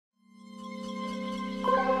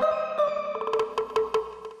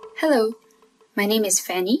Hello, my name is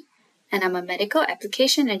Fanny, and I'm a medical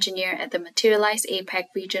application engineer at the Materialise APAC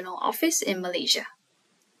Regional Office in Malaysia.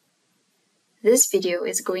 This video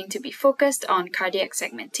is going to be focused on cardiac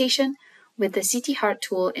segmentation with the CT Heart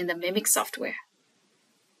tool in the Mimic software.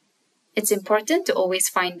 It's important to always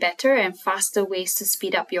find better and faster ways to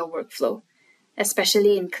speed up your workflow,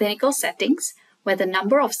 especially in clinical settings where the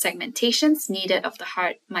number of segmentations needed of the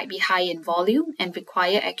heart might be high in volume and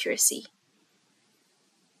require accuracy.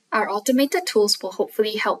 Our automated tools will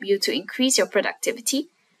hopefully help you to increase your productivity,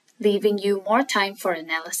 leaving you more time for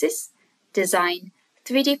analysis, design,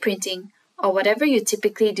 3D printing, or whatever you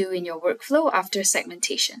typically do in your workflow after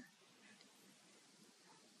segmentation.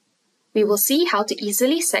 We will see how to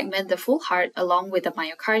easily segment the full heart along with the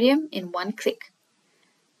myocardium in one click.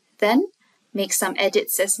 Then, make some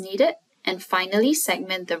edits as needed, and finally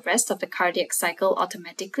segment the rest of the cardiac cycle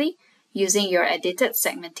automatically using your edited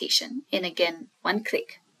segmentation in again one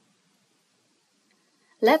click.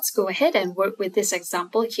 Let's go ahead and work with this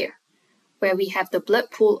example here, where we have the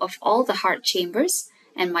blood pool of all the heart chambers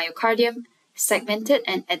and myocardium segmented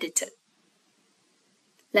and edited.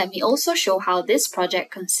 Let me also show how this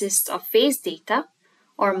project consists of phase data,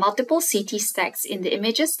 or multiple CT stacks in the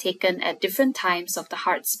images taken at different times of the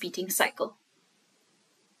heart's beating cycle.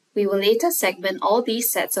 We will later segment all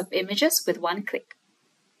these sets of images with one click.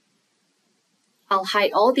 I'll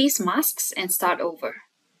hide all these masks and start over.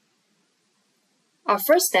 Our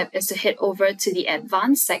first step is to head over to the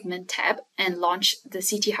Advanced Segment tab and launch the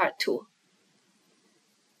CT Heart tool.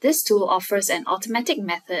 This tool offers an automatic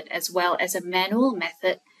method as well as a manual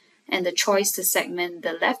method and the choice to segment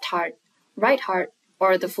the left heart, right heart,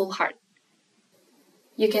 or the full heart.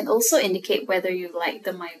 You can also indicate whether you like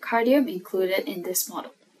the myocardium included in this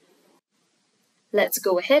model. Let's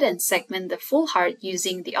go ahead and segment the full heart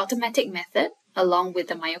using the automatic method along with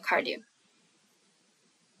the myocardium.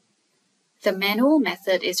 The manual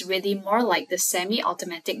method is really more like the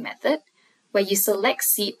semi-automatic method, where you select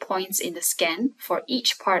seed points in the scan for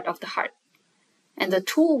each part of the heart, and the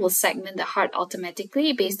tool will segment the heart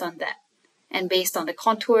automatically based on that, and based on the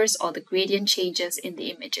contours or the gradient changes in the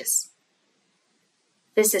images.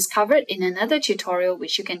 This is covered in another tutorial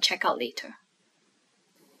which you can check out later.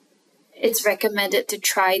 It's recommended to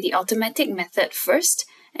try the automatic method first,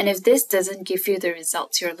 and if this doesn't give you the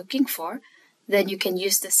results you're looking for, then you can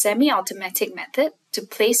use the semi-automatic method to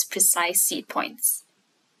place precise seed points.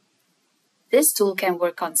 This tool can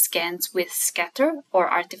work on scans with scatter or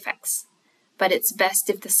artifacts, but it's best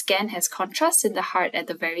if the scan has contrast in the heart at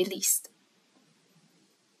the very least.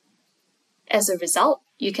 As a result,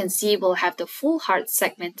 you can see we'll have the full heart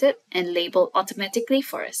segmented and labeled automatically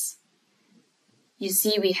for us. You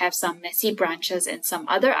see we have some messy branches and some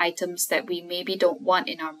other items that we maybe don't want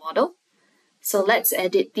in our model. So let's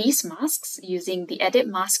edit these masks using the Edit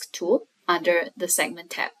Mask tool under the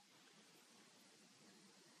Segment tab.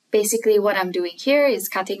 Basically, what I'm doing here is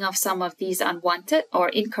cutting off some of these unwanted or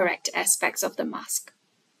incorrect aspects of the mask.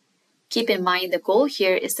 Keep in mind the goal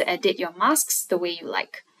here is to edit your masks the way you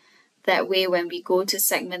like. That way, when we go to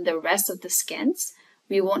segment the rest of the scans,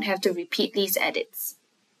 we won't have to repeat these edits.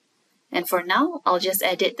 And for now, I'll just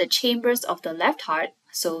edit the chambers of the left heart,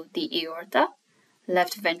 so the aorta,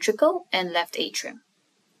 left ventricle, and left atrium.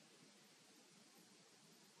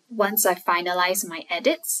 Once I finalize my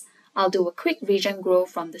edits, I'll do a quick region grow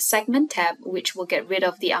from the Segment tab, which will get rid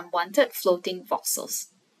of the unwanted floating voxels.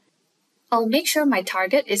 I'll make sure my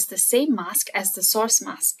target is the same mask as the source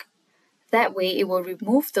mask. That way it will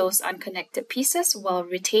remove those unconnected pieces while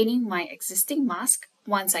retaining my existing mask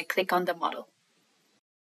once I click on the model.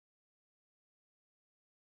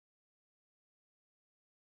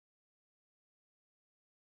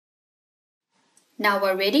 Now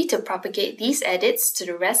we're ready to propagate these edits to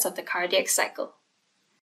the rest of the cardiac cycle.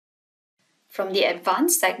 From the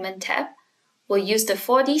Advanced Segment tab, we'll use the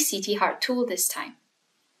 4D CT Heart tool this time.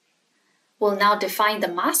 We'll now define the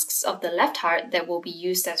masks of the left heart that will be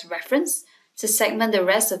used as reference to segment the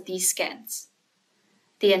rest of these scans.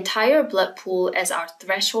 The entire blood pool as our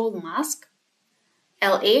threshold mask,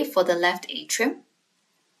 LA for the left atrium,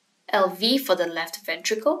 LV for the left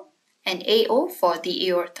ventricle, and AO for the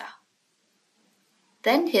aorta.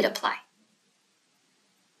 Then hit Apply.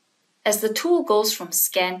 As the tool goes from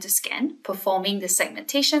scan to scan, performing the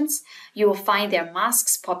segmentations, you will find their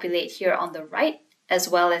masks populate here on the right, as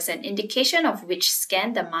well as an indication of which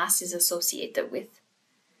scan the mask is associated with.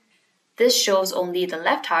 This shows only the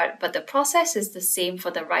left heart, but the process is the same for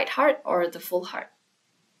the right heart or the full heart.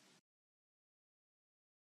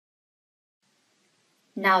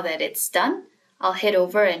 Now that it's done, I'll head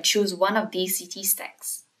over and choose one of these CT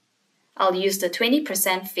stacks. I'll use the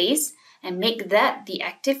 20% phase and make that the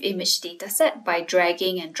active image dataset by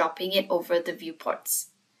dragging and dropping it over the viewports.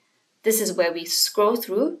 This is where we scroll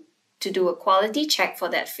through to do a quality check for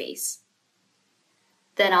that face.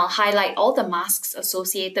 Then I'll highlight all the masks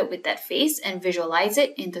associated with that face and visualize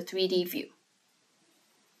it in the 3D view.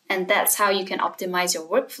 And that's how you can optimize your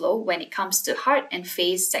workflow when it comes to heart and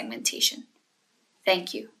face segmentation.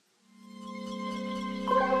 Thank you.